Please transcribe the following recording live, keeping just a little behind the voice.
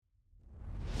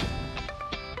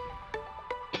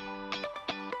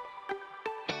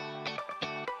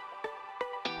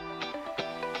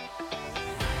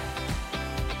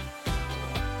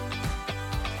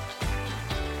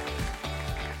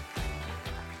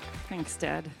Thanks,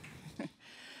 Dad.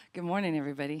 Good morning,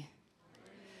 everybody.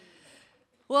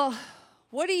 Well,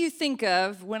 what do you think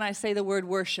of when I say the word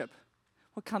worship?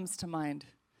 What comes to mind?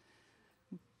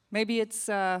 Maybe it's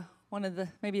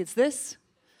maybe it's this,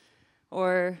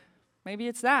 or maybe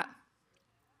it's that,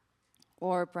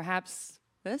 or perhaps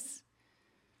this,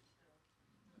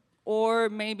 or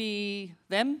maybe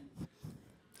them.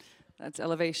 That's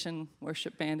Elevation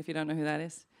Worship Band, if you don't know who that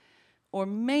is. Or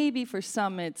maybe for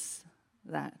some it's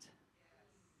that.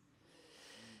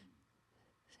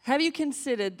 Have you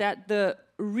considered that the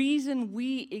reason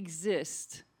we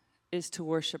exist is to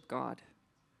worship God?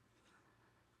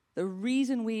 The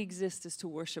reason we exist is to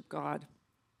worship God.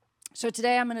 So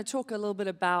today I'm going to talk a little bit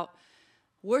about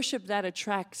worship that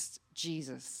attracts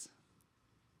Jesus.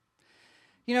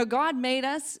 You know, God made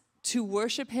us to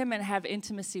worship Him and have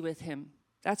intimacy with Him.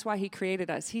 That's why He created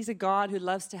us. He's a God who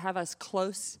loves to have us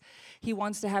close. He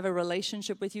wants to have a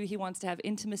relationship with you. He wants to have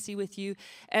intimacy with you.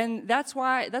 And that's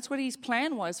what His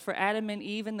plan was for Adam and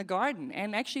Eve in the garden,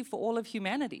 and actually for all of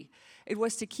humanity. It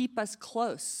was to keep us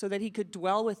close so that He could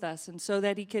dwell with us and so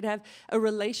that He could have a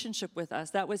relationship with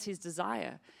us. That was His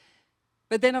desire.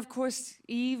 But then, of course,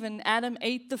 Eve and Adam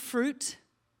ate the fruit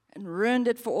and ruined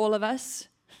it for all of us.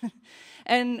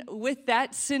 And with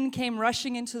that, sin came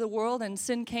rushing into the world and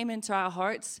sin came into our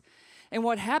hearts. And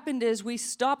what happened is we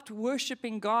stopped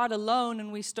worshiping God alone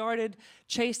and we started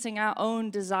chasing our own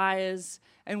desires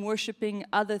and worshiping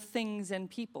other things and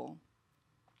people.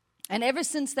 And ever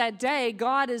since that day,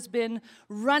 God has been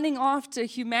running after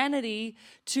humanity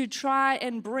to try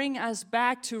and bring us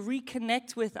back, to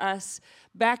reconnect with us,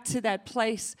 back to that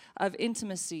place of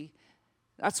intimacy.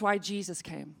 That's why Jesus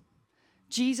came.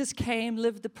 Jesus came,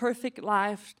 lived the perfect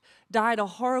life, died a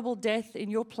horrible death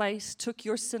in your place, took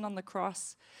your sin on the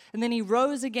cross, and then He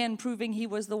rose again, proving He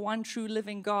was the one true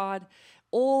living God,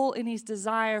 all in His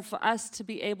desire for us to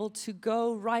be able to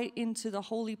go right into the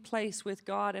holy place with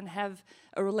God and have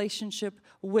a relationship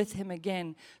with Him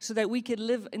again, so that we could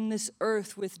live in this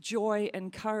earth with joy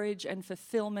and courage and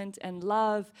fulfillment and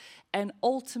love and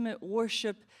ultimate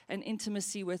worship and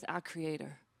intimacy with our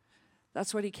Creator.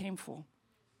 That's what He came for.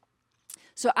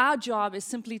 So our job is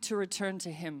simply to return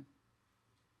to Him.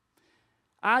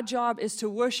 Our job is to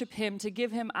worship Him, to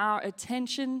give Him our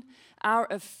attention, our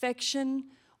affection,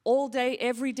 all day,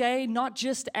 every day, not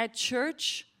just at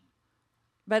church,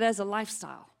 but as a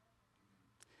lifestyle.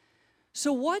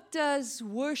 So what does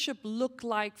worship look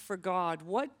like for God?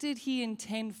 What did He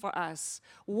intend for us?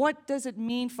 What does it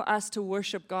mean for us to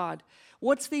worship God?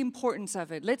 What's the importance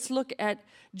of it? Let's look at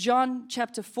John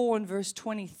chapter 4 and verse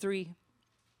 23.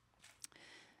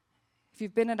 If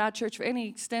you've been at our church for any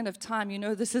extent of time, you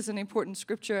know this is an important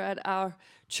scripture at our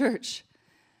church.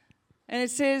 And it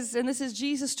says, and this is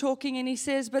Jesus talking, and He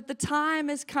says, "But the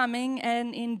time is coming,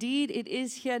 and indeed it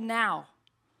is here now,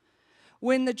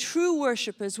 when the true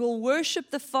worshipers will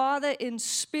worship the Father in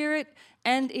spirit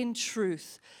and in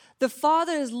truth. The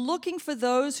Father is looking for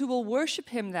those who will worship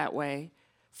Him that way,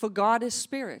 for God is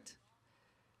spirit.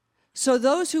 So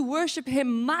those who worship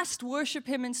Him must worship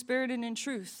Him in spirit and in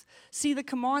truth." See the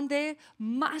command there?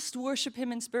 Must worship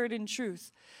Him in spirit and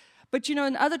truth. But you know,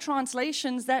 in other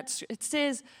translations, it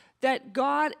says that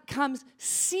God comes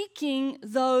seeking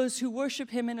those who worship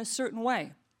Him in a certain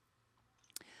way.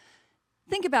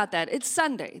 Think about that. It's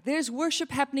Sunday. There's worship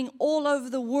happening all over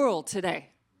the world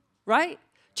today, right?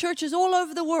 Churches all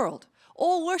over the world,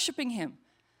 all worshiping Him.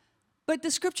 But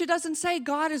the scripture doesn't say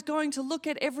God is going to look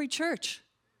at every church.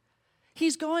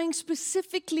 He's going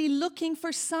specifically looking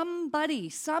for somebody,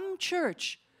 some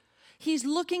church. He's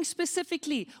looking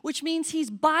specifically, which means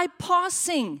He's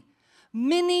bypassing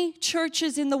many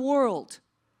churches in the world,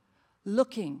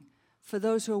 looking for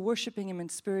those who are worshiping Him in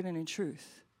spirit and in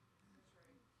truth.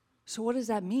 So what does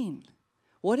that mean?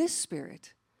 What is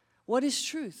spirit? What is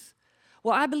truth?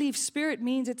 Well, I believe spirit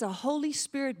means it's a Holy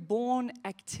Spirit-born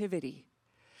activity.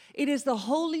 It is the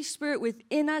Holy Spirit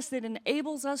within us that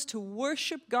enables us to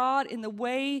worship God in the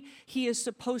way He is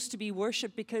supposed to be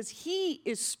worshiped, because He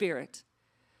is spirit.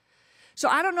 So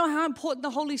I don't know how important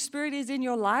the Holy Spirit is in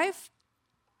your life.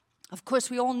 Of course,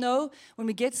 we all know when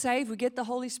we get saved, we get the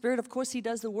Holy Spirit. Of course, He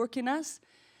does the work in us.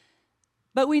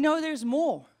 But we know there's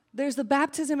more. There's the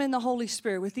baptism in the Holy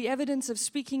Spirit with the evidence of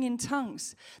speaking in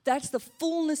tongues. That's the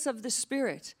fullness of the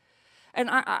Spirit. And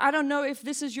I don't know if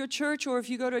this is your church or if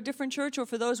you go to a different church, or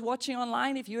for those watching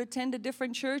online, if you attend a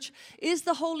different church. Is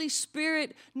the Holy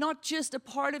Spirit not just a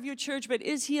part of your church, but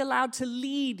is He allowed to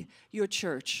lead your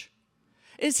church?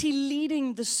 Is He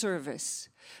leading the service?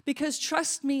 Because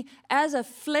trust me, as a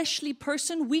fleshly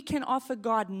person, we can offer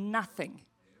God nothing.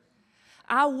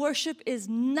 Our worship is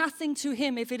nothing to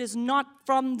Him if it is not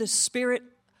from the Spirit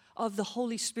of the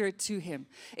Holy Spirit to Him.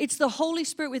 It's the Holy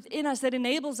Spirit within us that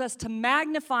enables us to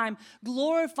magnify Him,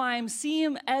 glorify Him, see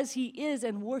Him as He is,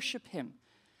 and worship Him.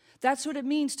 That's what it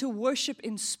means to worship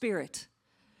in spirit.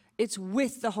 It's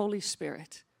with the Holy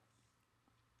Spirit.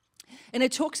 And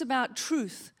it talks about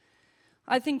truth.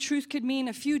 I think truth could mean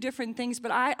a few different things,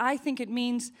 but I think it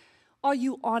means, are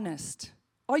you honest?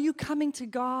 Are you coming to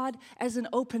God as an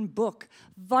open book,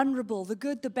 vulnerable, the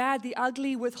good, the bad, the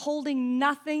ugly, withholding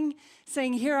nothing,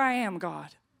 saying, here I am,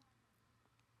 God?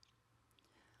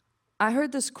 I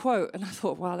heard this quote and I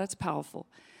thought, wow, that's powerful.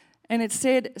 And it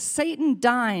said, Satan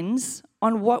dines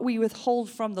on what we withhold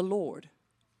from the Lord.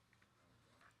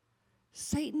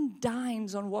 Satan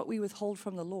dines on what we withhold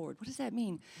from the Lord. What does that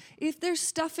mean? If there's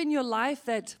stuff in your life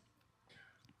that,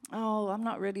 oh, I'm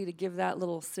not ready to give that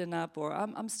little sin up, or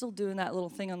I'm still doing that little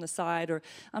thing on the side, or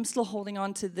I'm still holding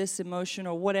on to this emotion,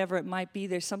 or whatever it might be.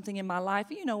 There's something in my life,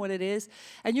 you know what it is,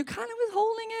 and you're kind of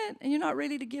withholding it, and you're not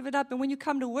ready to give it up. And when you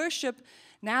come to worship,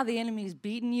 now the enemy's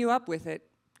beating you up with it,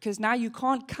 because now you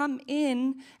can't come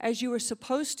in as you were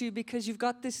supposed to because you've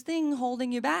got this thing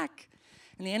holding you back.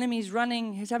 And the enemy's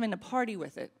running, he's having a party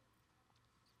with it.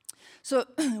 So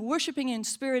worshiping in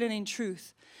spirit and in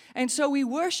truth. And so we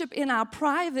worship in our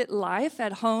private life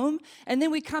at home, and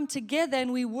then we come together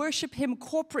and we worship Him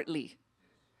corporately.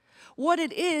 What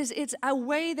it is, it's a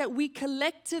way that we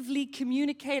collectively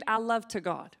communicate our love to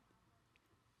God.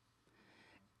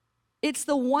 It's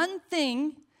the one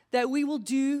thing that we will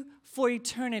do for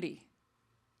eternity.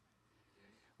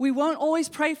 We won't always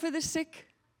pray for the sick.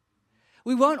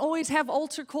 We won't always have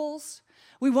altar calls.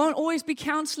 We won't always be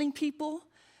counseling people.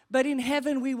 But in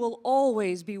heaven, we will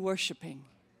always be worshiping.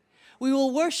 We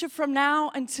will worship from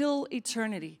now until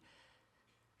eternity.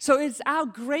 So it's our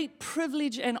great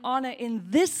privilege and honor in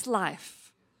this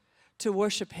life to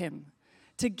worship Him,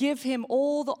 to give Him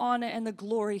all the honor and the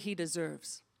glory He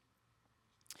deserves.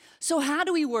 So how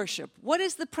do we worship? What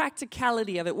is the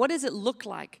practicality of it? What does it look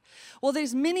like? Well,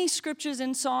 there's many scriptures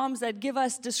in Psalms that give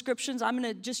us descriptions. I'm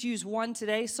going to just use one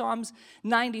today, Psalms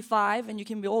 95, and you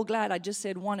can be all glad I just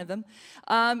said one of them.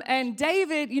 And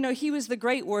David, he was the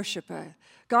great worshiper.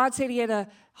 God said he had a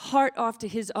heart after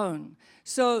His own.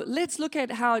 So let's look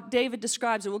at how David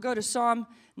describes it. We'll go to Psalm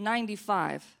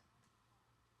 95.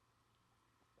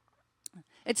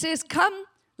 It says, "Come,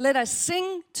 let us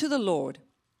sing to the Lord.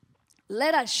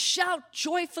 Let us shout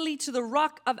joyfully to the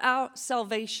rock of our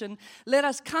salvation. Let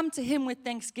us come to Him with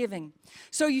thanksgiving."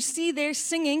 So you see there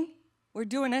singing. We're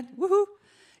doing it. Woohoo.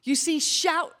 You see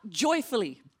shout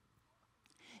joyfully.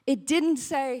 It didn't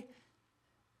say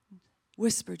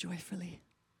whisper joyfully.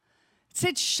 It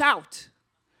said shout.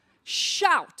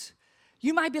 Shout.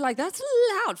 You might be like, that's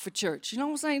loud for church. You know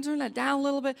what I'm saying? Turn that down a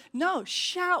little bit. No,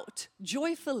 shout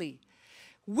joyfully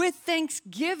with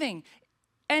thanksgiving.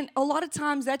 And a lot of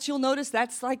times you'll notice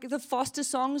that's like the Foster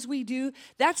songs we do.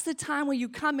 That's the time where you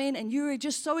come in and you're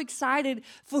just so excited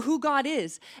for who God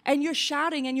is. And you're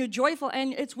shouting and you're joyful,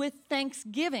 and it's with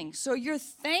thanksgiving. So you're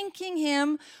thanking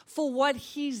Him for what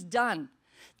He's done.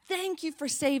 Thank you for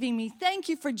saving me. Thank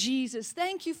you for Jesus.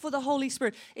 Thank you for the Holy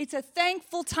Spirit. It's a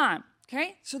thankful time,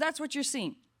 okay? So that's what you're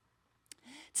seeing.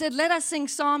 It said, let us sing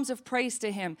psalms of praise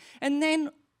to Him. And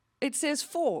then it says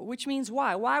for, which means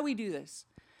why. Why we do this?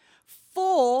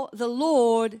 For the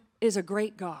Lord is a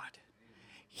great God.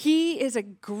 He is a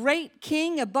great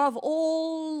King above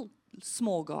all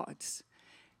small gods.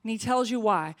 And He tells you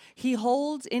why. He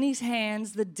holds in His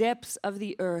hands the depths of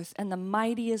the earth and the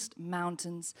mightiest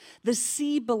mountains. The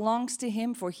sea belongs to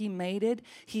Him, for He made it.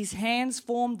 His hands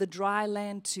formed the dry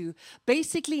land too.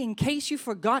 Basically, in case you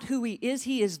forgot who He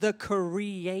is the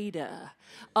creator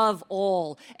of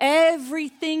all.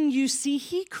 Everything you see,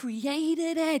 He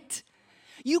created it.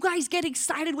 You guys get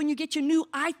excited when you get your new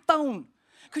iPhone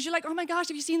because you're like, oh my gosh,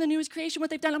 have you seen the newest creation, what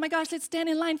they've done? Oh my gosh, let's stand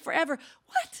in line forever.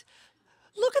 What?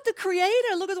 Look at the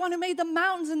Creator. Look at the one who made the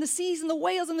mountains and the seas and the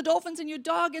whales and the dolphins and your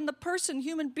dog and the person,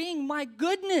 human being. My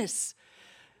goodness.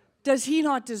 Does He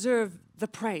not deserve the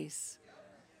praise?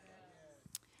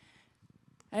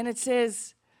 And it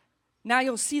says, now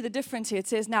you'll see the difference here. It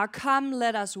says, now come,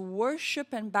 let us worship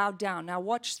and bow down. Now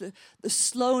watch the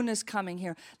slowness coming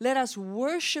here. Let us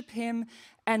worship Him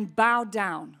and bow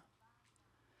down.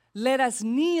 Let us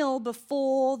kneel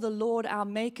before the Lord our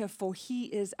Maker, for He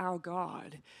is our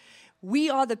God.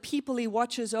 We are the people He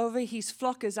watches over. His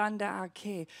flock is under our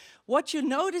care. What you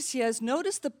notice here is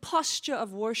notice the posture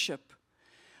of worship.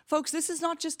 Folks, this is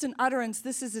not just an utterance.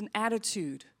 This is an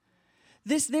attitude.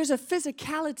 There's a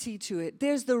physicality to it.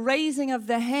 There's the raising of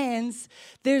the hands.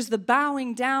 There's the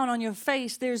bowing down on your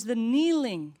face. There's the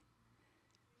kneeling.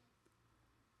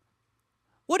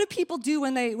 What do people do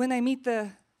when they meet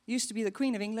the Used to be the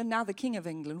Queen of England, now the King of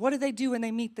England. What do they do when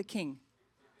they meet the king?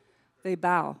 They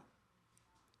bow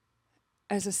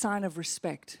as a sign of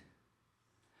respect.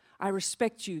 I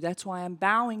respect you. That's why I'm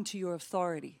bowing to your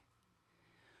authority.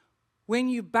 When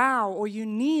you bow or you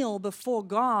kneel before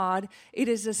God, it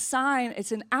is a sign,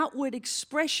 it's an outward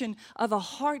expression of a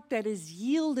heart that is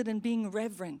yielded and being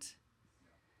reverent.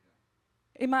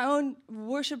 In my own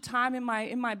worship time in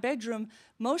my bedroom,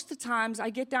 most of the times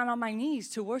I get down on my knees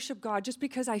to worship God just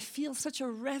because I feel such a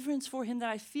reverence for Him that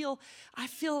I feel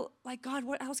like, God,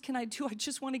 what else can I do? I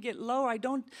just want to get lower. I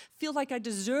don't feel like I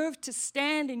deserve to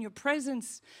stand in your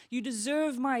presence. You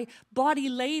deserve my body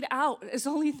laid out. It's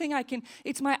the only thing I can,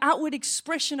 it's my outward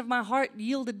expression of my heart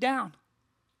yielded down.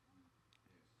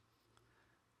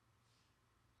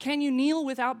 Can you kneel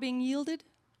without being yielded?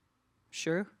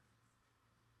 Sure.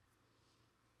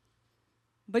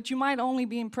 But you might only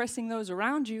be impressing those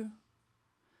around you.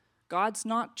 God's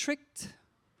not tricked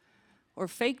or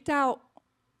faked out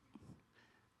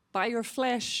by your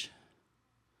flesh.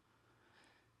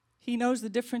 He knows the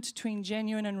difference between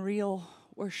genuine and real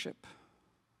worship.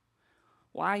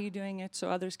 Why are you doing it? So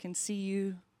others can see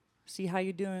you, see how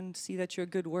you're doing, see that you're a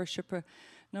good worshiper.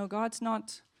 No, God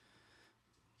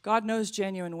knows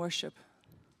genuine worship.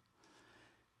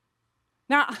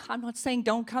 Now, I'm not saying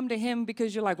don't come to Him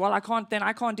because you're like, well, I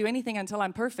can't do anything until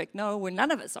I'm perfect. No, none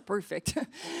of us are perfect.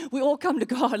 We all come to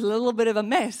God a little bit of a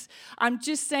mess. I'm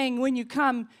just saying when you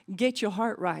come, get your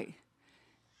heart right.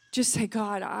 Just say,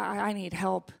 God, I need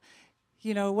help.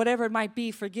 You know, whatever it might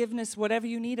be, forgiveness, whatever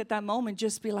you need at that moment,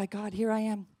 just be like, God, here I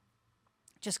am.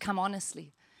 Just come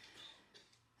honestly.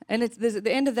 And at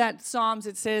the end of that Psalms,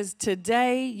 it says,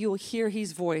 today you'll hear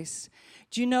His voice.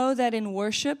 Do you know that in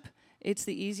worship, it's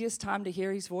the easiest time to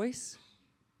hear His voice?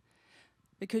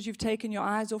 Because you've taken your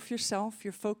eyes off yourself,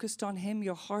 you're focused on Him,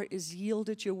 your heart is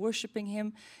yielded, you're worshiping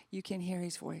Him, you can hear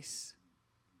His voice.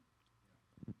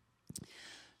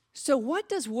 So what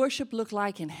does worship look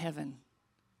like in heaven?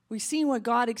 We've seen what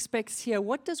God expects here.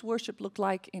 What does worship look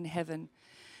like in heaven?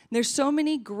 There's so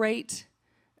many great,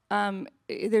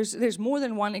 there's more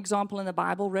than one example in the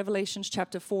Bible. Revelation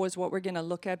chapter 4 is what we're going to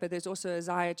look at, but there's also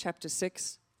Isaiah chapter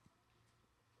 6.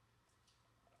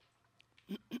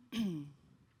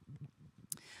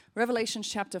 Revelation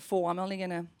chapter 4, I'm only going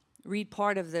to read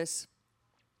part of this.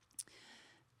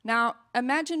 Now,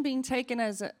 imagine being taken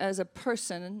as a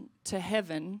person to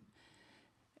heaven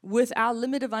with our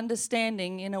limit of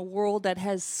understanding in a world that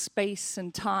has space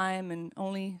and time and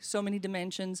only so many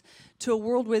dimensions, to a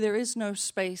world where there is no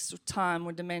space or time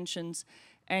or dimensions,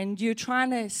 and you're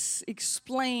trying to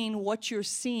explain what you're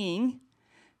seeing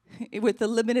with the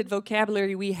limited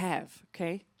vocabulary we have,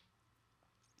 okay?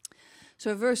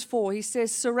 So verse 4, he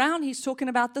says, he's talking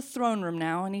about the throne room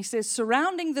now, and he says,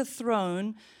 surrounding the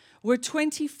throne were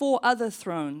 24 other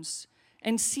thrones,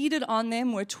 and seated on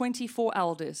them were 24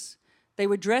 elders. They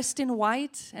were dressed in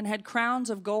white and had crowns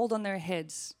of gold on their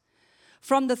heads.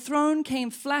 From the throne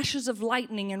came flashes of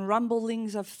lightning and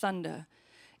rumblings of thunder.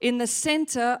 In the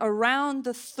center, around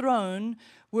the throne,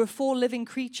 were 4 living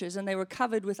creatures, and they were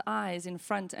covered with eyes in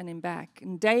front and in back.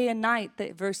 And day and night,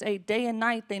 verse 8, day and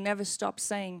night they never stopped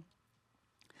saying,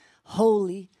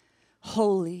 holy,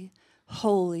 holy,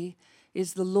 holy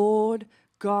is the Lord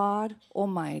God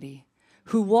Almighty,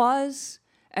 who was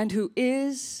and who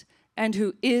is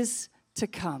to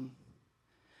come.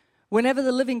 Whenever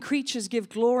the living creatures give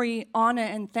glory, honor,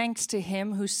 and thanks to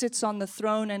Him who sits on the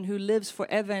throne and who lives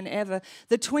forever and ever,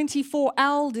 the 24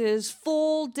 elders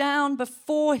fall down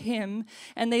before Him,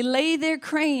 and they lay their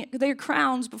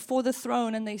crowns before the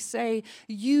throne, and they say,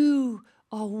 you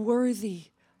are worthy,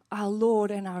 our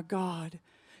Lord and our God,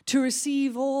 to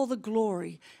receive all the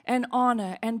glory and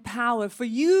honor and power. For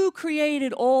you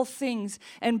created all things,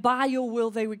 and by your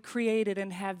will they were created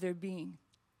and have their being.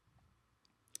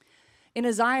 In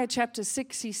Isaiah chapter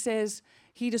 6,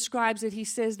 he describes it, he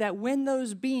says that when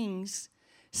those beings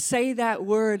say that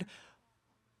word,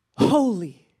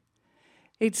 holy,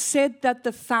 it said that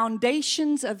the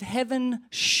foundations of heaven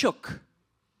shook.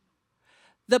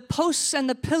 The posts and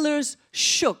the pillars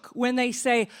shook when they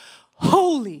say,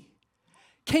 holy.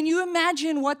 Can you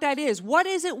imagine what that is? What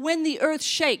is it when the earth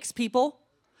shakes, people?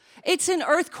 It's an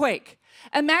earthquake.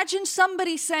 Imagine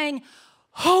somebody saying,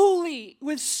 holy,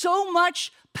 with so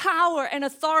much power and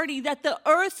authority that the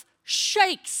earth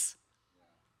shakes.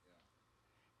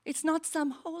 It's not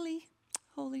some holy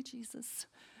Jesus.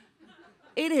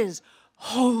 It is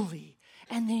holy,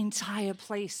 and the entire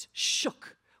place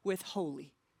shook with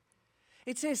holy.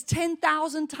 It says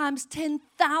 10,000 times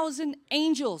 10,000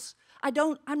 angels.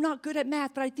 I'm not good at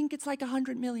math, but I think it's like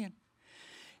 100 million.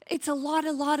 It's a lot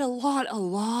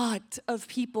of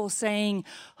people saying,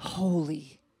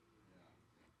 holy.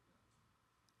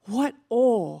 What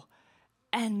awe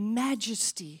and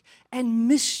majesty and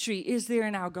mystery is there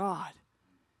in our God?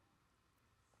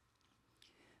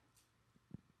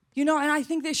 You know, and I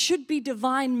think there should be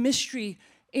divine mystery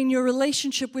in your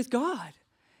relationship with God,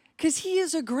 because He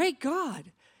is a great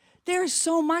God. There is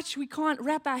so much we can't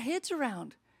wrap our heads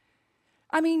around.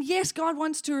 I mean, yes, God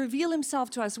wants to reveal Himself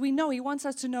to us. We know He wants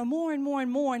us to know more and more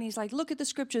and more. And He's like, look at the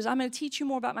scriptures. I'm going to teach you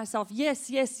more about myself. Yes,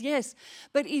 yes, yes.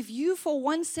 But if you for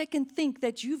 1 second think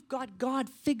that you've got God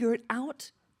figured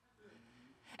out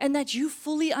and that you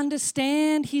fully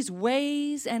understand His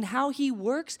ways and how He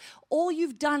works, all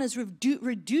you've done is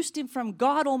reduced Him from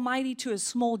God Almighty to a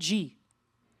small g.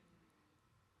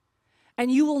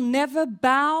 And you will never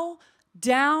bow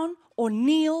down or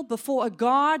kneel before a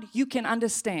God you can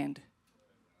understand.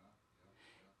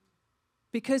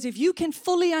 Because if you can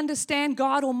fully understand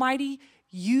God Almighty,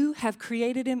 you have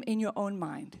created Him in your own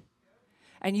mind.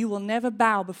 And you will never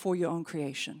bow before your own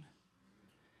creation.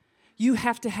 You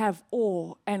have to have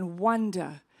awe and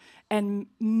wonder and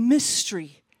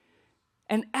mystery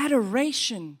and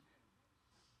adoration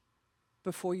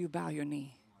before you bow your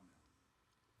knee.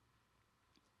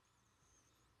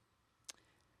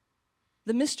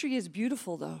 The mystery is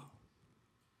beautiful, though.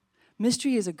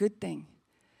 Mystery is a good thing.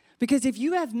 Because if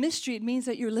you have mystery, it means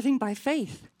that you're living by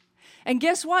faith. And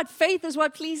guess what? Faith is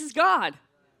what pleases God.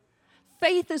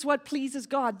 Faith is what pleases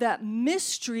God. That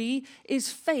mystery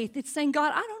is faith. It's saying,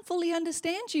 God, I don't fully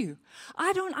understand you.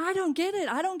 I don't get it.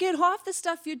 I don't get half the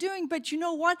stuff you're doing. But you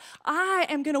know what? I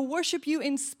am going to worship you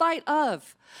in spite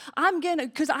of.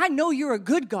 Because I know you're a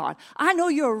good God. I know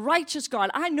you're a righteous God.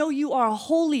 I know you are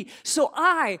holy. So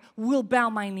I will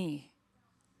bow my knee.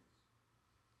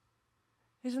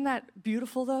 Isn't that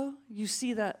beautiful, though? You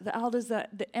see the elders,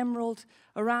 the emerald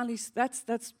around these. That's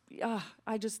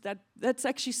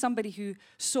actually somebody who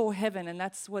saw heaven, and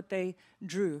that's what they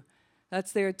drew.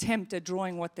 That's their attempt at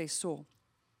drawing what they saw.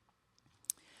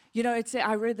 You know,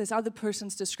 I read this other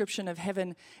person's description of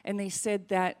heaven, and they said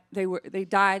that they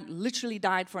literally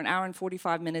died for an hour and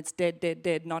 45 minutes,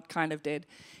 dead, not kind of dead,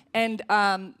 and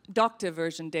doctor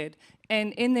version dead.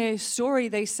 And in their story,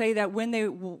 they say that when they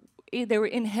were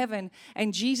in heaven,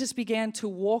 and Jesus began to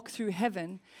walk through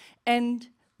heaven, and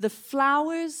the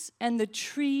flowers and the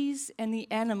trees and the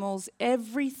animals,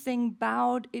 everything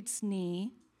bowed its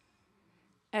knee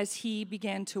as He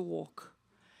began to walk.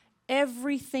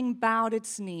 Everything bowed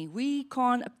its knee. We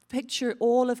can't picture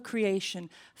all of creation.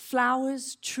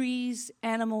 Flowers, trees,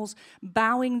 animals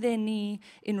bowing their knee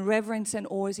in reverence and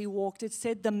awe as He walked. It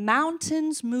said the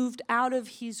mountains moved out of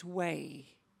His way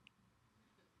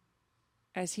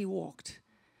as He walked,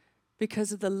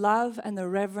 because of the love and the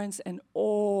reverence and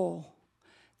awe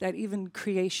that even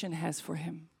creation has for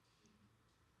Him.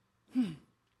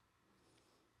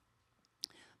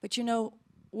 But you know,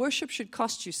 worship should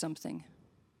cost you something.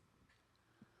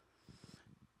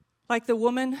 Like the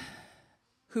woman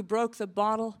who broke the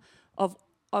bottle of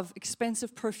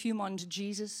expensive perfume onto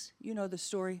Jesus. You know the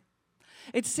story.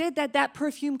 It said that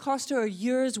perfume cost her a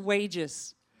year's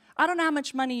wages. I don't know how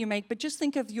much money you make, but just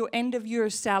think of your end of year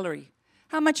salary.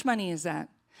 How much money is that?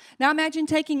 Now imagine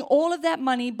taking all of that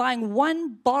money, buying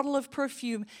one bottle of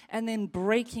perfume, and then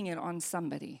breaking it on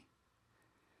somebody.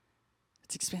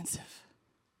 It's expensive.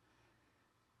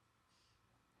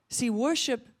 See,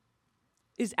 worship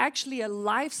is actually a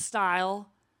lifestyle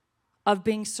of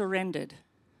being surrendered.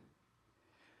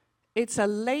 It's a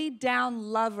laid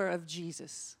down lover of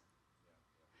Jesus.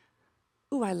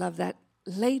 Ooh, I love that.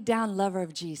 Laid down lover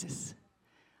of Jesus.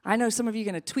 I know some of you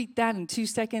are going to tweet that in 2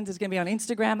 seconds. It's going to be on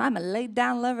Instagram. I'm a laid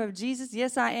down lover of Jesus.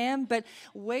 Yes, I am. But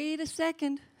wait a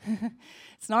second.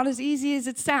 It's not as easy as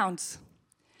it sounds.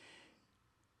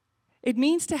 It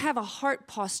means to have a heart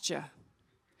posture.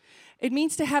 It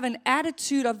means to have an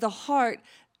attitude of the heart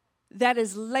that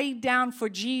is laid down for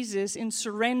Jesus in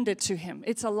surrender to Him.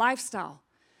 It's a lifestyle.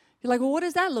 You're like, well, what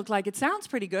does that look like? It sounds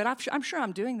pretty good. I'm sure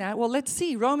I'm doing that. Well, let's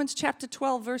see. Romans chapter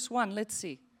 12, verse 1. Let's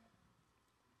see.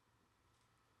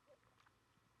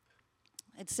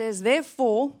 It says,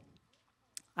 therefore,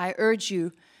 I urge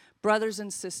you, brothers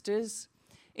and sisters,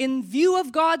 in view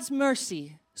of God's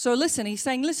mercy. So listen, he's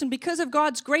saying, listen, because of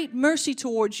God's great mercy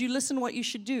towards you, listen what you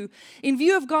should do. In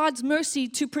view of God's mercy,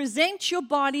 to present your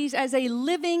bodies as a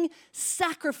living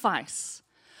sacrifice,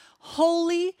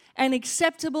 holy and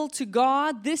acceptable to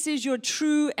God. This is your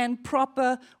true and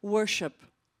proper worship.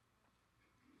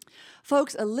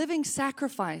 Folks, a living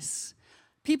sacrifice.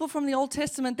 People from the Old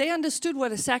Testament, they understood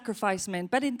what a sacrifice meant.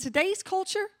 But in today's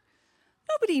culture,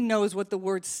 Nobody knows what the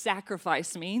word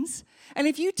sacrifice means. And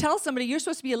if you tell somebody you're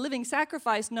supposed to be a living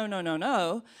sacrifice, no, no, no,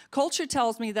 no. Culture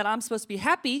tells me that I'm supposed to be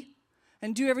happy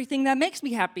and do everything that makes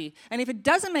me happy. And if it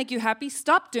doesn't make you happy,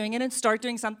 stop doing it and start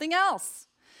doing something else.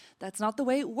 That's not the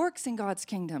way it works in God's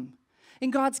kingdom. In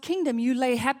God's kingdom, you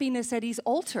lay happiness at His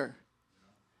altar.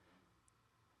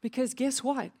 Because guess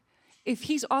what? If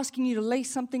He's asking you to lay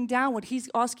something down, what He's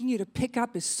asking you to pick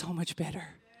up is so much better.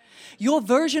 Your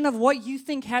version of what you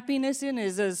think happiness in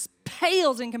is as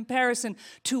pales in comparison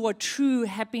to what true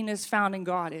happiness found in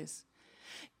God is.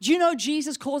 Do you know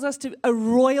Jesus calls us to a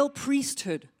royal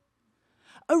priesthood?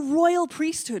 A royal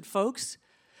priesthood, folks.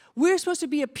 We're supposed to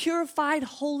be a purified,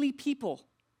 holy people.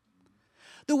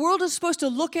 The world is supposed to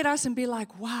look at us and be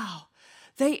like, wow,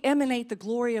 they emanate the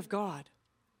glory of God.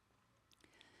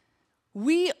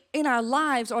 We, in our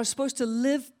lives, are supposed to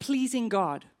live pleasing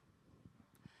God.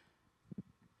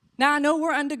 Now, I know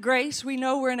we're under grace. We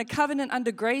know we're in a covenant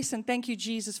under grace, and thank you,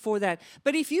 Jesus, for that.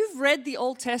 But if you've read the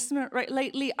Old Testament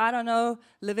lately, I don't know,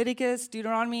 Leviticus,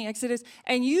 Deuteronomy, Exodus,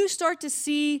 and you start to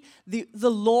see the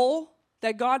law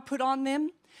that God put on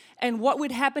them and what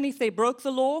would happen if they broke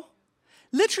the law,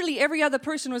 literally every other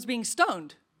person was being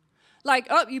stoned. Like,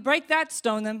 oh, you break that,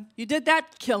 stone them. You did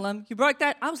that, kill them. You broke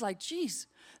that. I was like, geez,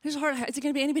 this is hard. Is there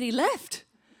going to be anybody left?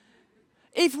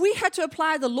 If we had to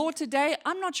apply the law today,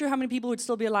 I'm not sure how many people would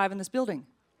still be alive in this building.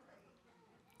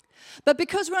 But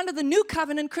because we're under the new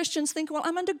covenant, Christians think, well,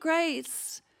 I'm under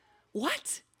grace.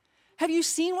 What? Have you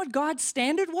seen what God's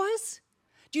standard was?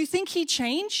 Do you think He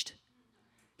changed?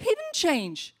 He didn't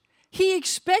change. He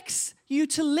expects you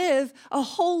to live a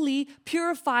holy,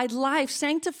 purified life,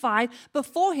 sanctified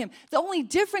before Him. The only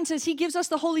difference is He gives us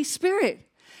the Holy Spirit.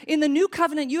 In the new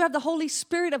covenant, you have the Holy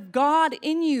Spirit of God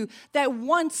in you that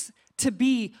wants to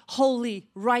be holy,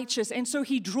 righteous. And so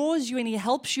He draws you and He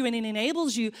helps you and He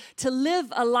enables you to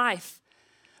live a life.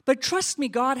 But trust me,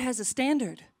 God has a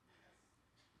standard.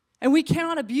 And we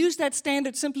cannot abuse that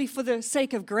standard simply for the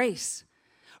sake of grace.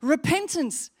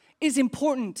 Repentance is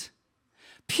important.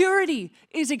 Purity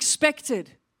is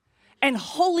expected. And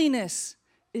holiness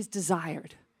is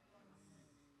desired.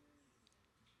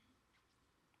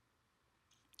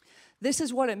 This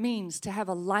is what it means to have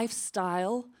a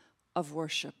lifestyle of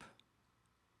worship.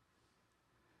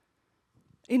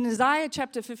 In Isaiah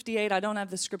chapter 58, I don't have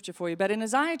the scripture for you, but in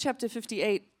Isaiah chapter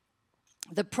 58,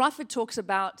 the prophet talks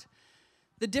about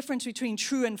the difference between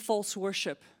true and false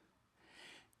worship.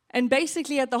 And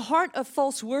basically, at the heart of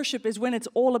false worship is when it's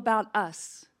all about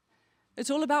us. It's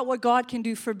all about what God can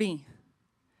do for me.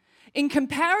 In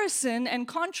comparison and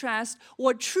contrast,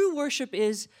 what true worship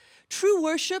is, true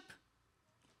worship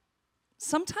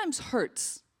sometimes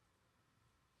hurts.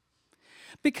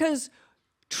 Because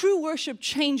true worship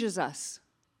changes us.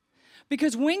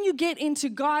 Because when you get into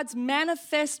God's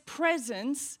manifest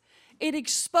presence, it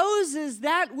exposes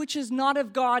that which is not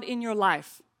of God in your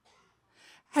life.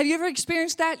 Have you ever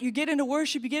experienced that? You get into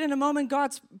worship, you get in a moment,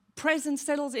 God's presence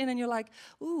settles in, and you're like,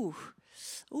 ooh,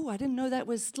 I didn't know that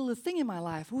was still a thing in my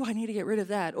life. Ooh, I need to get rid of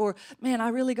that. Or, man, I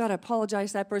really got to apologize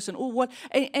to that person. Ooh, what?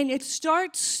 And it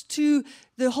starts to,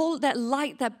 that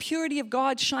light, that purity of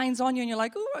God shines on you, and you're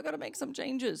like, ooh, I got to make some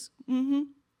changes.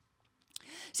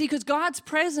 See, because God's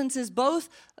presence is both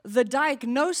the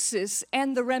diagnosis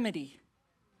and the remedy.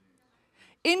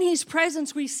 In His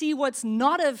presence, we see what's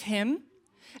not of Him.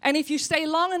 And if you stay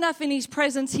long enough in His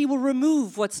presence, He will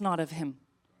remove what's not of Him.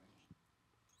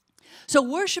 So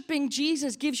worshiping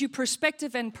Jesus gives you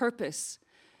perspective and purpose.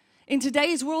 In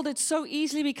today's world, it's so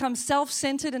easily become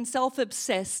self-centered and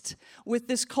self-obsessed with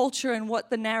this culture and what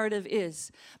the narrative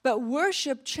is. But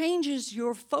worship changes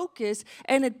your focus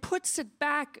and it puts it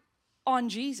back on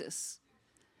Jesus.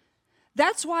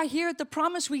 That's why here at The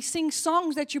Promise we sing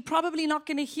songs that you're probably not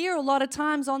going to hear a lot of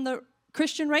times on the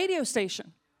Christian radio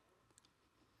station.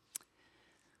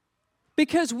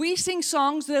 Because we sing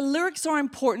songs, the lyrics are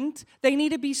important, they need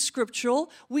to be scriptural.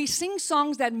 We sing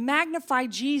songs that magnify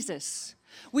Jesus.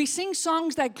 We sing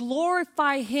songs that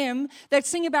glorify Him, that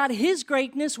sing about His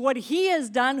greatness, what He has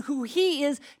done, who He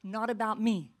is, not about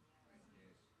me.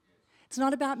 It's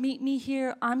not about meet me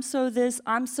here, I'm so this,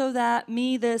 I'm so that,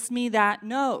 me this, me that.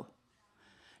 No.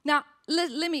 Now,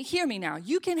 hear me now.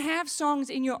 You can have songs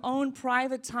in your own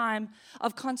private time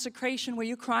of consecration where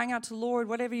you're crying out to the Lord,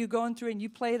 whatever you're going through, and you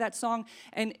play that song,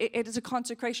 and it is a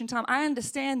consecration time. I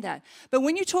understand that. But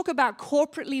when you talk about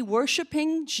corporately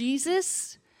worshiping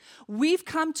Jesus, we've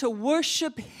come to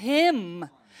worship Him,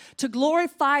 to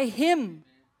glorify Him.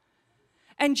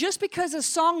 And just because a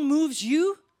song moves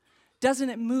you,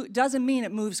 doesn't mean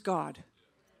it moves God.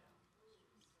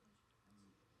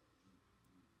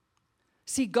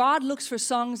 See, God looks for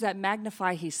songs that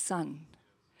magnify His Son.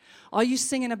 Are you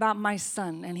singing about my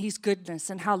son and his goodness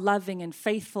and how loving and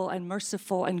faithful and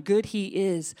merciful and good he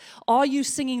is? Are you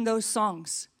singing those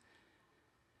songs?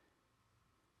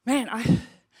 Man,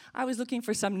 I was looking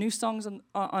for some new songs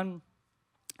on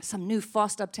some new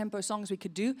fast up-tempo songs we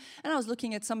could do. And I was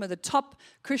looking at some of the top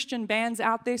Christian bands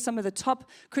out there, some of the top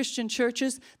Christian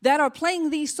churches that are playing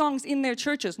these songs in their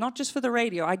churches, not just for the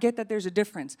radio. I get that there's a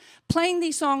difference. Playing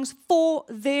these songs for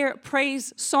their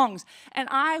praise songs. And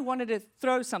I wanted to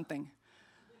throw something.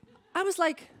 I was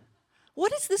like,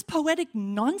 what is this poetic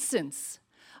nonsense?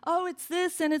 Oh, it's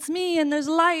this and it's me and there's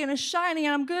light and it's shining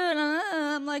and I'm good.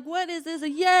 I'm like, what is this?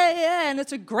 Yeah. And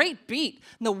it's a great beat.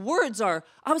 And the words are,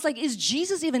 I was like, is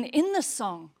Jesus even in the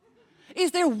song?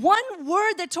 Is there one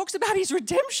word that talks about his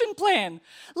redemption plan?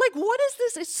 Like, what is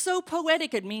this? It's so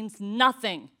poetic. It means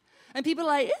nothing. And people are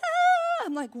like, yeah.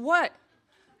 I'm like, what?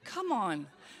 Come on.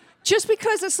 Just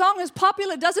because a song is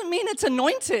popular doesn't mean it's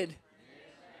anointed.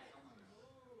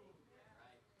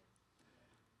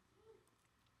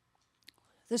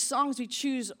 The songs we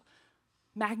choose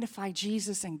magnify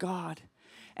Jesus and God.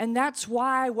 And that's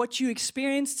why what you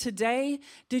experienced today,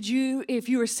 if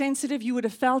you were sensitive, you would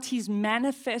have felt his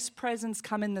manifest presence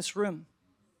come in this room.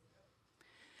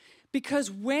 Because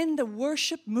when the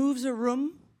worship moves a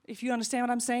room, if you understand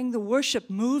what I'm saying, the worship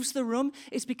moves the room,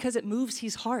 it's because it moves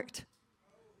his heart.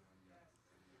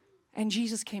 And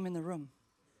Jesus came in the room.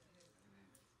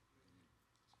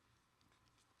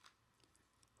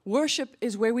 Worship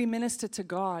is where we minister to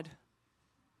God.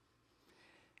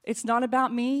 It's not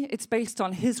about me, it's based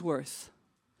on his worth.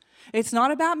 It's not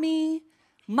about me.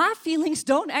 My feelings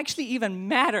don't actually even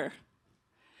matter.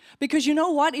 Because you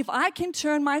know what? If I can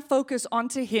turn my focus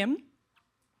onto him,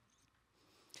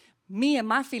 me and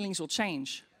my feelings will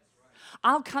change.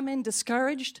 I'll come in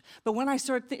discouraged, but when I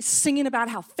start singing about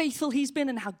how faithful he's been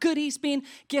and how good he's been,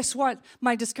 guess what?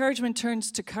 My discouragement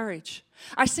turns to courage.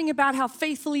 I sing about how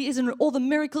faithful he is and all the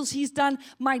miracles he's done,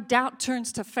 my doubt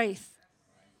turns to faith.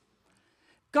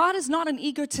 God is not an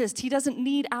egotist. He doesn't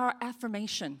need our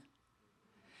affirmation.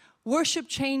 Worship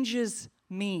changes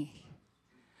me.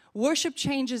 Worship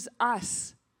changes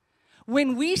us.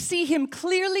 When we see him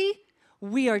clearly,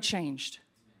 we are changed.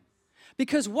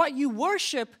 Because what you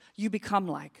worship, you become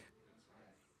like.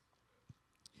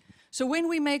 So when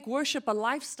we make worship a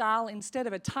lifestyle instead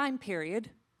of a time period,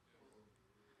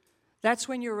 that's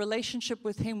when your relationship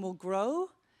with him will grow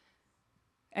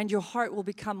and your heart will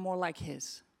become more like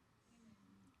his.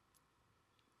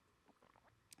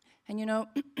 And you know,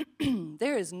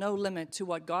 there is no limit to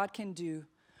what God can do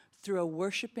through a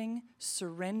worshiping,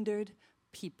 surrendered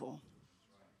people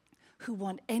who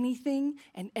want anything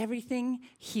and everything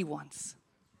he wants.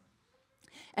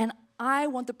 And I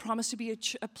want the promise to be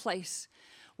a place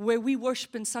where we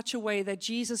worship in such a way that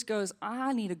Jesus goes,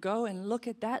 I need to go and look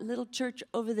at that little church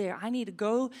over there. I need to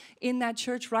go in that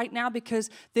church right now because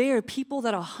there are people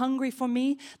that are hungry for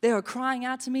me. They are crying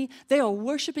out to me. They are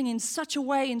worshiping in such a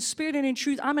way, in spirit and in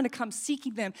truth. I'm going to come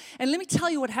seeking them. And let me tell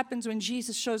you what happens when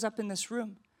Jesus shows up in this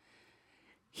room.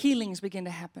 Healings begin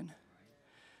to happen.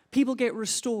 People get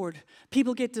restored.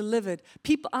 People get delivered.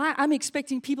 I'm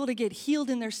expecting people to get healed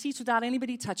in their seats without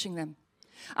anybody touching them.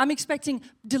 I'm expecting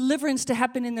deliverance to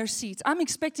happen in their seats. I'm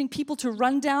expecting people to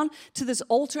run down to this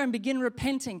altar and begin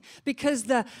repenting because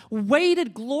the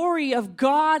weighted glory of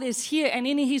God is here. And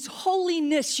in his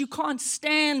holiness, you can't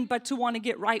stand but to want to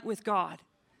get right with God.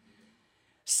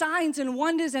 Signs and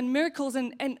wonders and miracles.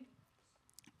 And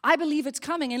I believe it's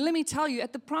coming. And let me tell you,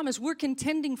 at the promise, we're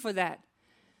contending for that.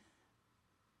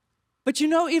 But you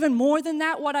know, even more than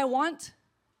that, what I want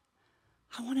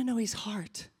to know his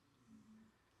heart.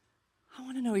 I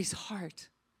want to know his heart.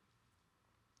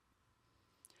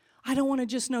 I don't want to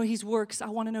just know his works. I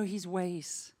want to know his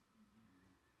ways.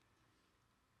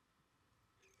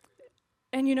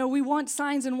 And you know, we want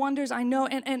signs and wonders, I know.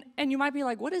 And you might be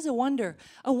like, what is a wonder?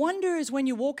 A wonder is when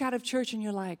you walk out of church and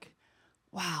you're like,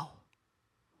 wow,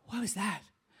 what was that?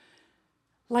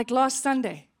 Like last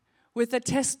Sunday with the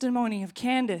testimony of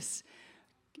Candace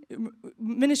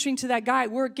ministering to that guy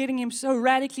at work, getting him so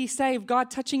radically saved,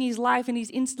 God touching his life, and he's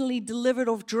instantly delivered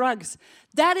of drugs.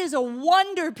 That is a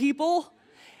wonder, people.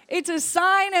 It's a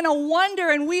sign and a wonder,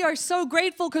 and we are so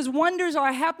grateful because wonders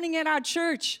are happening at our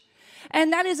church.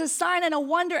 And that is a sign and a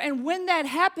wonder, and when that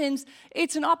happens,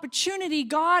 it's an opportunity.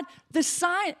 God,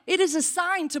 it is a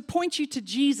sign to point you to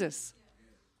Jesus.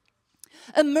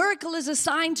 A miracle is a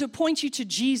sign to point you to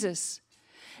Jesus.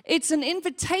 It's an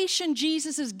invitation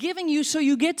Jesus is giving you so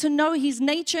you get to know his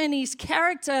nature and his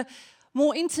character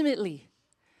more intimately.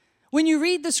 When you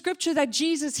read the scripture that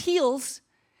Jesus heals,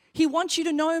 he wants you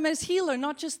to know him as healer,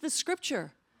 not just the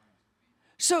scripture.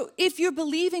 So if you're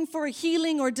believing for a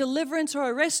healing or deliverance or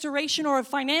a restoration or a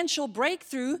financial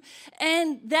breakthrough,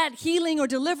 and that healing or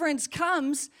deliverance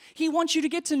comes, he wants you to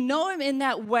get to know him in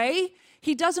that way.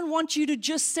 He doesn't want you to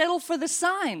just settle for the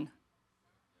sign.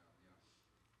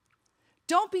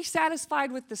 Don't be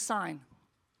satisfied with the sign.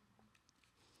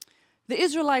 The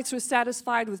Israelites were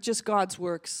satisfied with just God's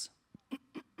works.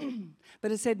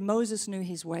 But it said Moses knew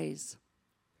his ways.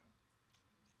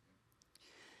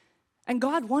 And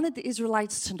God wanted the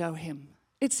Israelites to know him.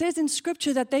 It says in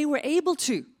Scripture that they were able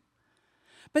to.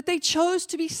 But they chose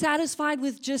to be satisfied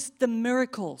with just the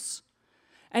miracles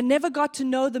and never got to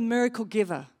know the miracle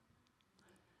giver.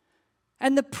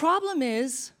 And the problem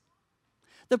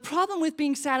with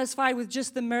being satisfied with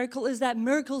just the miracle is that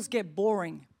miracles get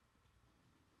boring.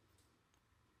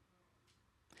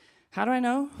 How do I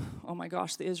know? Oh my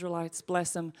gosh, the Israelites,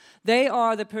 bless them. They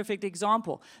are the perfect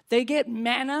example. They get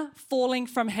manna falling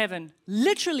from heaven,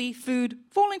 literally food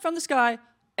falling from the sky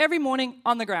every morning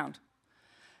on the ground.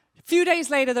 A few days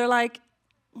later, they're like,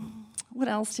 what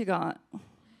else you got?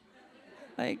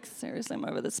 Like, seriously, I'm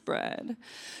over this bread.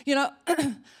 You know,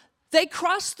 they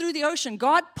cross through the ocean.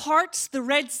 God parts the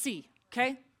Red Sea,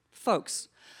 okay, folks?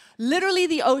 Literally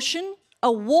the ocean,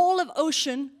 a wall of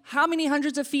ocean, how many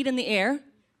hundreds of feet in the air?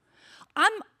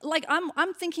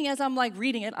 I'm thinking as I'm like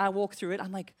reading it, I walk through it,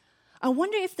 I'm like, I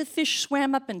wonder if the fish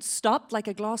swam up and stopped like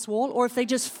a glass wall, or if they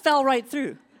just fell right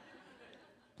through.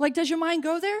 Like, does your mind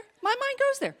go there? My mind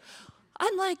goes there.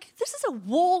 I'm like, this is a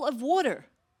wall of water.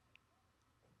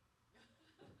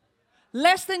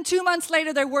 Less than 2 months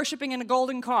later, they're worshiping in a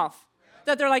golden calf.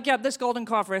 That they're like, yeah, this golden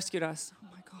calf rescued us. Oh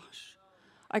my gosh,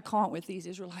 I can't with these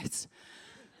Israelites.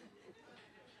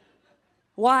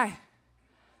 Why?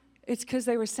 It's because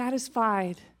they were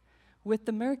satisfied with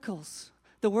the miracles,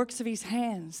 the works of his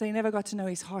hands. They never got to know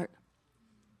his heart.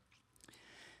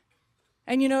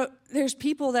 And you know, there's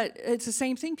people that, it's the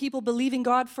same thing, people believing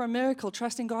God for a miracle,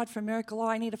 trusting God for a miracle. Oh,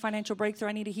 I need a financial breakthrough,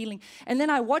 I need a healing. And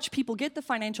then I watch people get the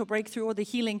financial breakthrough or the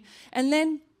healing, and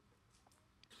then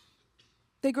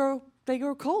they grow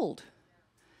cold.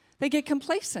 They get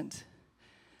complacent.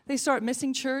 They start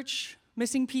missing church,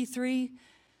 missing P3.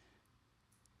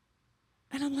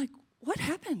 And I'm like, what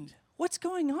happened? What's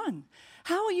going on?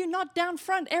 How are you not down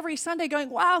front every Sunday going,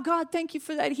 wow, God, thank you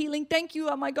for that healing. Thank you.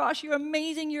 Oh my gosh, you're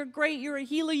amazing. You're great. You're a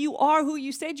healer. You are who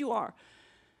you said you are.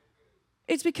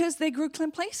 It's because they grew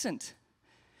complacent.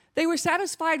 They were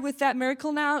satisfied with that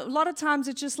miracle. Now, a lot of times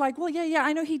it's just like, well, yeah,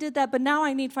 I know he did that, but now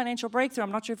I need financial breakthrough.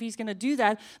 I'm not sure if he's going to do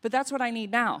that, but that's what I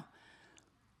need now.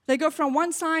 They go from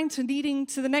one sign to needing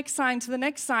to the next sign to the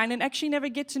next sign and actually never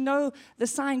get to know the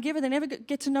sign giver. They never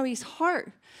get to know his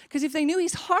heart. Because if they knew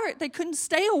his heart, they couldn't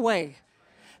stay away.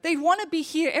 They'd want to be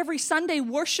here every Sunday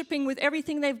worshiping with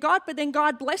everything they've got, but then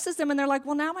God blesses them and they're like,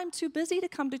 well, now I'm too busy to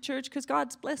come to church because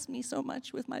God's blessed me so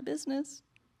much with my business.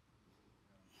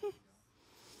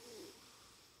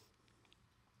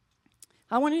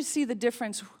 I want you to see the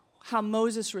difference, how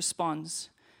Moses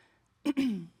responds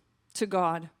to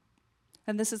God.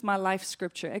 And this is my life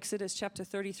scripture, Exodus chapter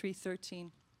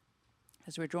 33:13,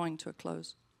 as we're drawing to a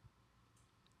close.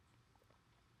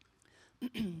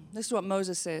 This is what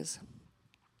Moses says.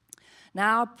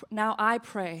 Now I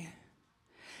pray,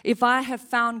 if I have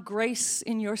found grace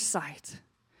in your sight,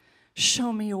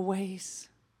 show me your ways,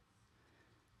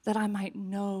 that I might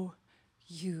know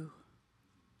you.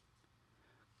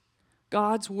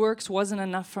 God's works wasn't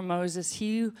enough for Moses.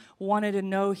 He wanted to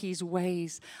know his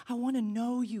ways. I want to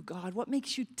know you, God. What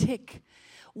makes you tick?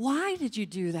 Why did you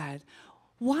do that?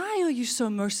 Why are you so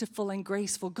merciful and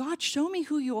graceful? God, show me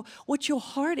what your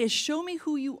heart is. Show me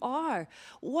who you are.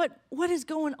 What is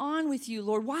going on with you,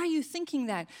 Lord? Why are you thinking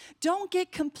that? Don't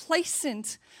get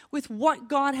complacent with what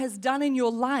God has done in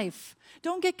your life.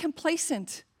 Don't get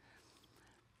complacent.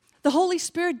 The Holy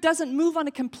Spirit doesn't move on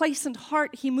a complacent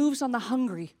heart. He moves on the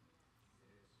hungry.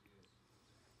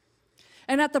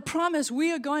 And at the promise,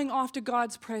 we are going after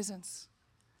God's presence.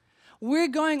 We're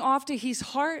going after his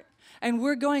heart, and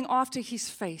we're going after his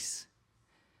face.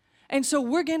 And so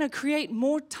we're going to create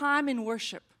more time in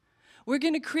worship. We're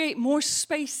going to create more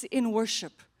space in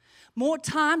worship. More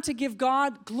time to give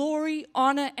God glory,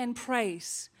 honor, and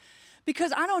praise.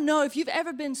 Because I don't know if you've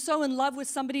ever been so in love with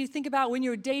somebody, you think about when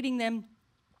you're dating them,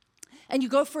 and you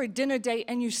go for a dinner date,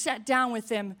 and you sat down with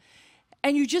them,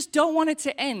 and you just don't want it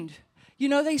to end. You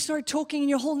know, they start talking and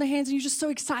you're holding their hands and you're just so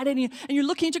excited and you're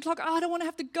looking at your clock, oh, I don't want to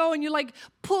have to go. And you're like,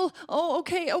 pull, oh,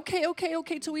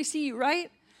 okay, till we see you, right?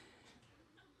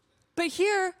 But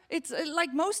here, it's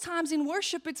like most times in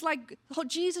worship, it's like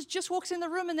Jesus just walks in the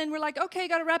room and then we're like, okay,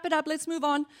 got to wrap it up, let's move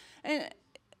on. And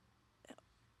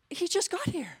he just got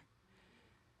here.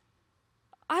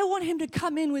 I want him to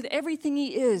come in with everything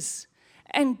he is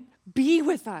and be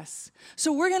with us.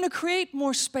 So we're going to create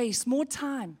more space, more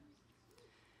time.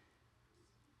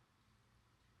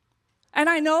 And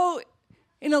I know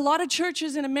in a lot of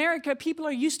churches in America, people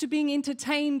are used to being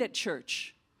entertained at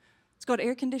church. It's got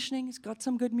air conditioning, it's got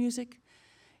some good music.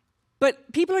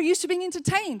 But people are used to being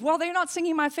entertained. Well, they're not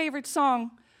singing my favorite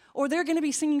song, or they're going to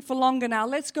be singing for longer now.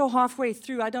 Let's go halfway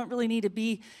through. I don't really need to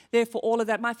be there for all of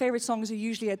that. My favorite songs are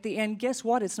usually at the end. Guess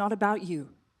what? It's not about you.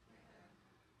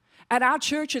 At our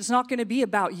church, it's not going to be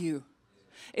about you.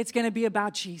 It's going to be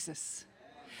about Jesus.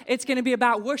 It's going to be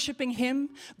about worshiping him,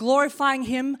 glorifying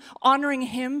him, honoring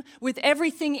him with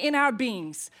everything in our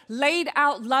beings. Laid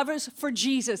out lovers for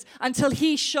Jesus until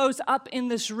he shows up in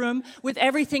this room with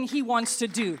everything he wants to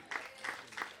do.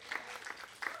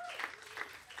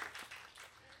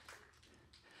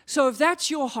 So if that's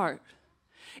your heart,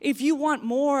 if you want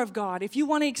more of God, if you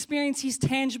want to experience his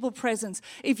tangible presence,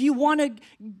 if you want to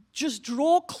just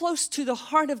draw close to the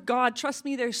heart of God, trust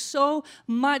me, there's so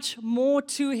much more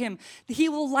to him. He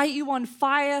will light you on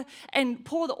fire and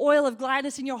pour the oil of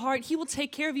gladness in your heart. He will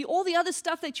take care of you. All the other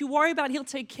stuff that you worry about, he'll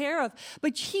take care of.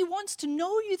 But he wants to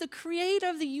know you, the creator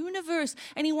of the universe,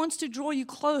 and he wants to draw you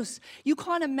close. You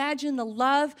can't imagine the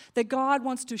love that God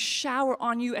wants to shower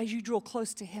on you as you draw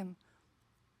close to him.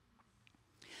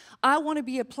 I want to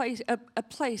be a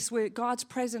place where God's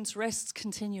presence rests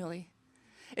continually.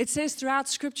 It says throughout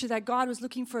Scripture that God was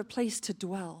looking for a place to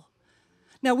dwell.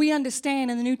 Now, we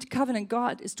understand in the New Covenant,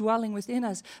 God is dwelling within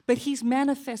us, but his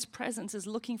manifest presence is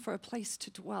looking for a place to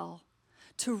dwell,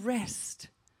 to rest.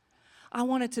 I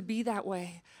want it to be that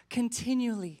way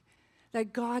continually,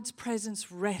 that God's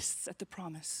presence rests at the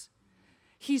promise.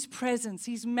 His presence,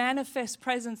 his manifest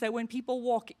presence, that when people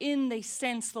walk in, they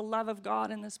sense the love of God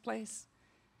in this place.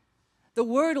 The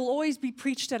word will always be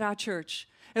preached at our church.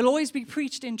 It'll always be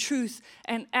preached in truth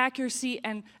and accuracy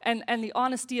and the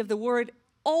honesty of the word,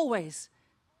 always.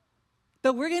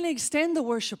 But we're going to extend the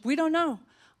worship. We don't know.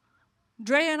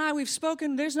 Drea and I, we've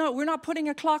spoken. We're not putting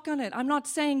a clock on it. I'm not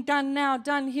saying done now,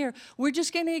 done here. We're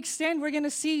just going to extend. We're going to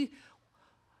see.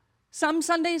 Some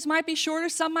Sundays might be shorter,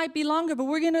 some might be longer, but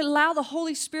we're going to allow the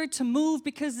Holy Spirit to move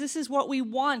because this is what we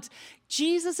want.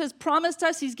 Jesus has promised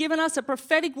us, he's given us a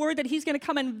prophetic word that he's going to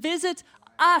come and visit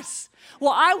us.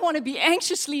 Well, I want to be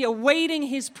anxiously awaiting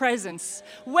his presence,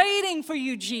 waiting for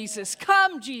you, Jesus.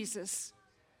 Come, Jesus.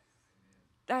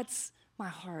 That's my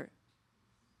heart.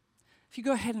 If you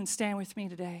go ahead and stand with me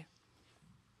today,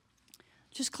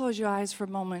 just close your eyes for a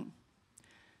moment.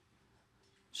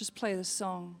 Just play this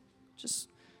song. Just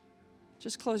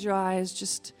close your eyes.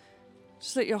 Just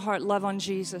let your heart love on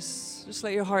Jesus. Just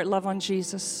let your heart love on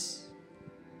Jesus.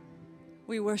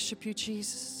 We worship you,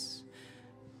 Jesus.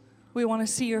 We want to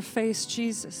see your face,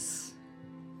 Jesus.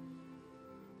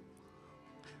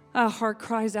 Our heart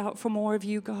cries out for more of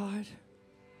you, God.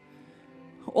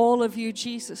 All of you,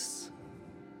 Jesus.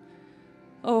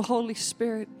 Oh, Holy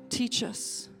Spirit, teach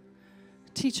us.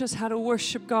 Teach us how to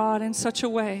worship God in such a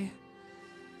way.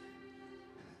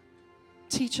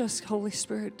 Teach us, Holy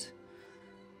Spirit.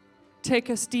 Take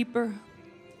us deeper.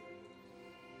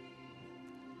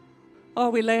 Oh,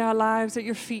 we lay our lives at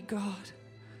your feet, God.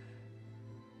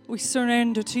 We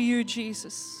surrender to you,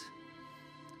 Jesus.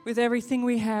 With everything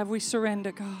we have, we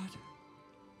surrender, God.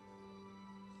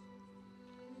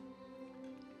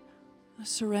 I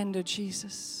surrender,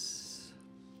 Jesus.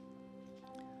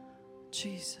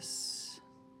 Jesus.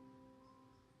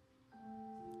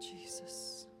 Jesus.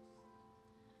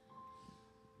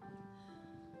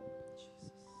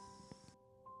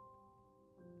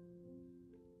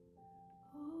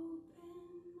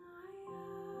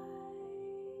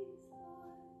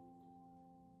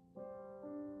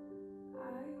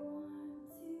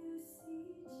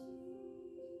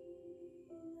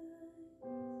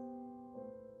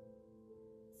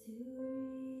 To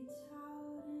reach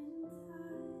out and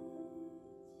touch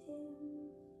him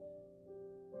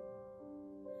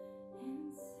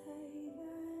and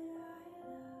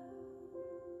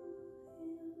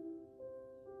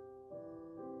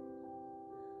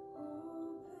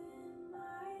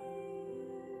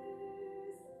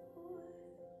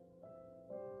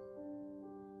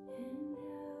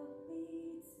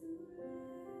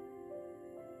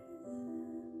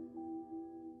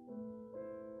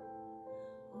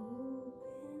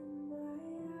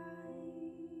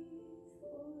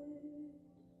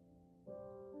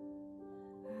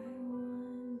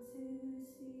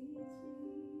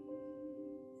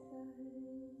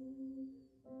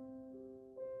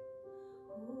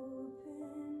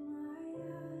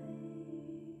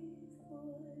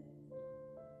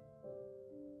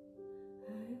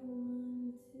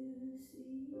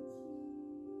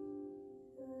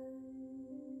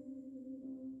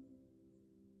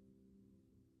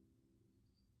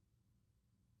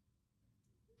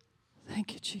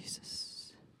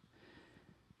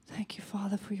Thank you,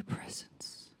 Father, for your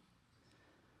presence.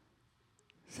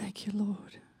 Thank you,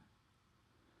 Lord.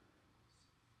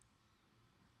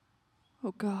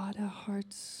 Oh God, our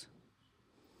hearts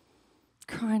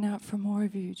crying out for more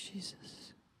of you,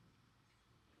 Jesus.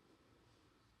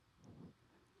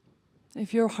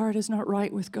 If your heart is not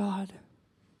right with God,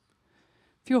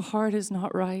 if your heart is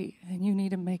not right and you need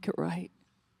to make it right,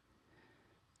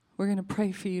 we're going to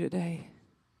pray for you today.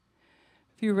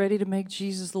 If you're ready to make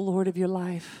Jesus the Lord of your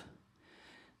life,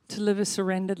 to live a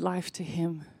surrendered life to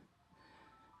Him,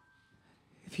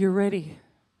 if you're ready,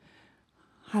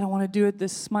 I don't want to do it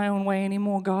this my own way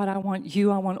anymore. God, I want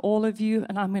you. I want all of you,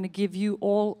 and I'm going to give you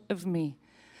all of me.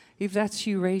 If that's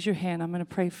you, raise your hand. I'm going to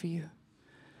pray for you.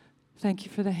 Thank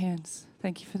you for the hands.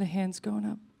 Thank you for the hands going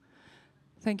up.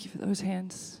 Thank you for those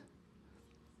hands.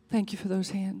 Thank you for those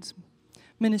hands.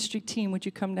 Ministry team, would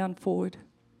you come down forward?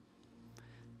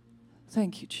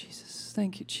 Thank you, Jesus.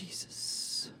 Thank you, Jesus.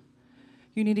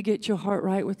 You need to get your heart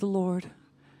right with the Lord.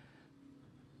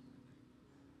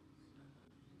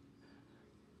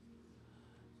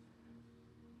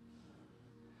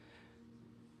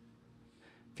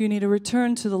 If you need to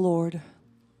return to the Lord,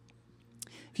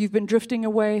 if you've been drifting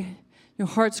away, your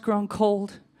heart's grown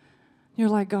cold, you're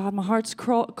like, God, my heart's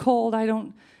cold.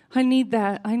 I need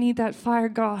that fire,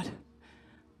 God.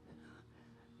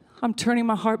 I'm turning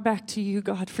my heart back to you,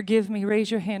 God. Forgive me. Raise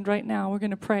your hand right now. We're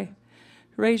going to pray.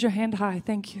 Raise your hand high.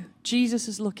 Thank you. Jesus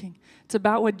is looking. It's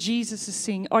about what Jesus is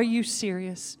seeing. Are you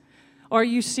serious? Are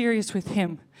you serious with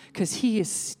Him? Because He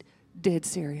is dead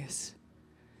serious.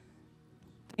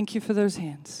 Thank you for those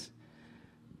hands.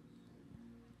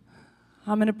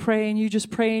 I'm going to pray, and you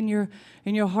just pray in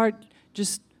your heart.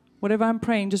 Just whatever I'm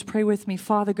praying, just pray with me.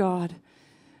 Father God,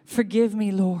 forgive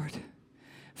me, Lord.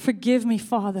 Forgive me,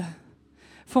 Father,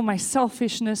 for my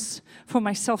selfishness, for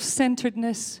my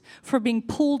self-centeredness, for being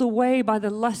pulled away by the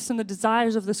lusts and the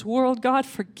desires of this world. God,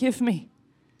 forgive me.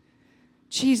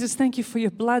 Jesus, thank you for your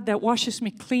blood that washes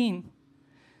me clean.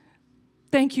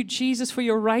 Thank you, Jesus, for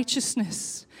your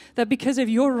righteousness, that because of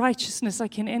your righteousness, I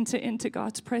can enter into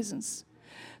God's presence.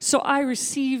 So I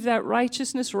receive that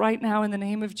righteousness right now in the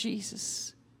name of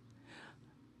Jesus.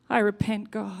 I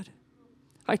repent, God.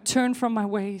 I turn from my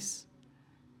ways,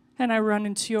 and I run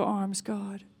into your arms,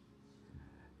 God.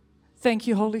 Thank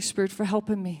you, Holy Spirit, for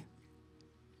helping me.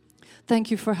 Thank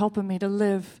you for helping me to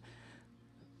live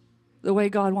the way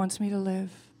God wants me to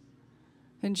live.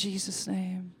 In Jesus'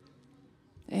 name,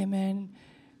 amen.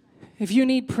 If you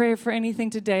need prayer for anything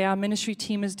today, our ministry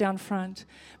team is down front.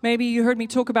 Maybe you heard me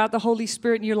talk about the Holy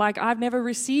Spirit and you're like, I've never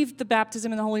received the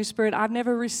baptism in the Holy Spirit. I've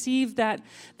never received that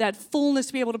fullness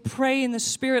to be able to pray in the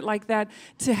Spirit like that,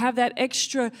 to have that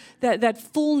extra, that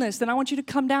fullness. Then I want you to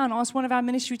come down, ask one of our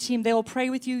ministry team. They'll pray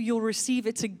with you. You'll receive.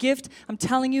 It's a gift. I'm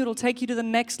telling you, it'll take you to the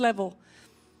next level.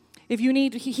 If you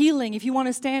need healing, if you want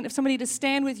to stand, if somebody to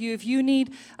stand with you, if you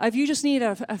just need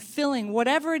a filling,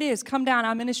 whatever it is, come down.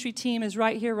 Our ministry team is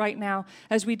right here, right now,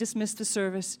 as we dismiss the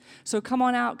service. So come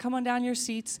on out, come on down your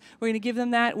seats. We're going to give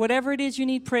them that. Whatever it is you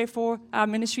need prayer for, our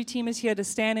ministry team is here to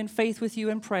stand in faith with you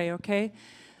and pray, okay?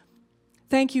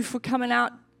 Thank you for coming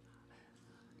out.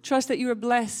 Trust that you are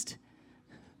blessed.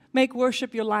 Make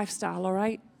worship your lifestyle, all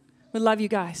right? We love you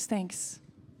guys. Thanks.